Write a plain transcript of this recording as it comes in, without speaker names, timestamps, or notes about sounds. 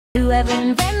Whoever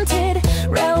invented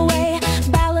railway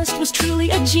ballast was truly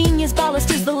a genius. Ballast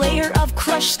is the layer of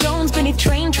crushed stones beneath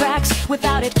train tracks.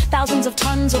 Without it, thousands of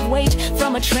tons of weight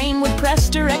from a train would press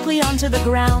directly onto the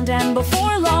ground, and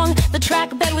before long, the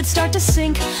track bed would start to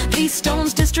sink. These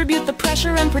stones distribute the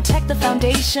pressure and protect the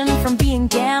foundation from being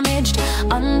damaged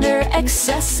under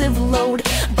excessive load.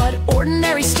 But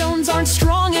ordinary stones aren't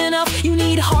strong enough. You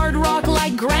need hard rock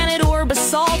like granite or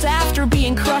basalt. After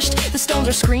being crushed, the stones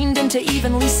are screened into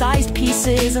evenly sized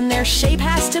pieces, and their shape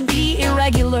has to be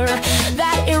irregular.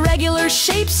 That irregular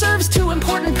shape serves two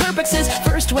important purposes.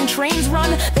 First, when trains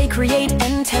run, they create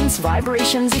intense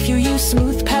vibrations. If you use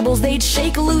smooth pebbles, they'd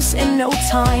shake loose in no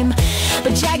time.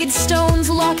 But jagged stones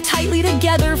lock tightly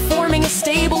together, forming a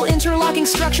stable interlocking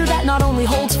structure that not only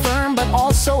holds firm but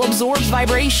also absorbs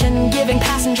vibration, giving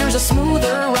passengers a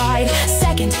smoother ride.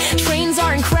 Second, trains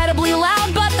are incredibly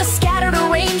loud, but the scattered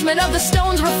arrangement of the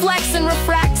stones reflects and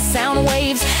refracts sound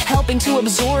waves, helping to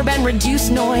absorb and reduce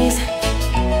noise.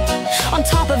 On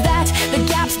top of that, the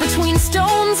gaps between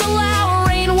stones allow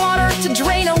rainwater to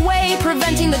drain away,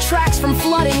 preventing the tracks from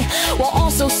flooding, while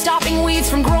also stopping weeds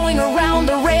from growing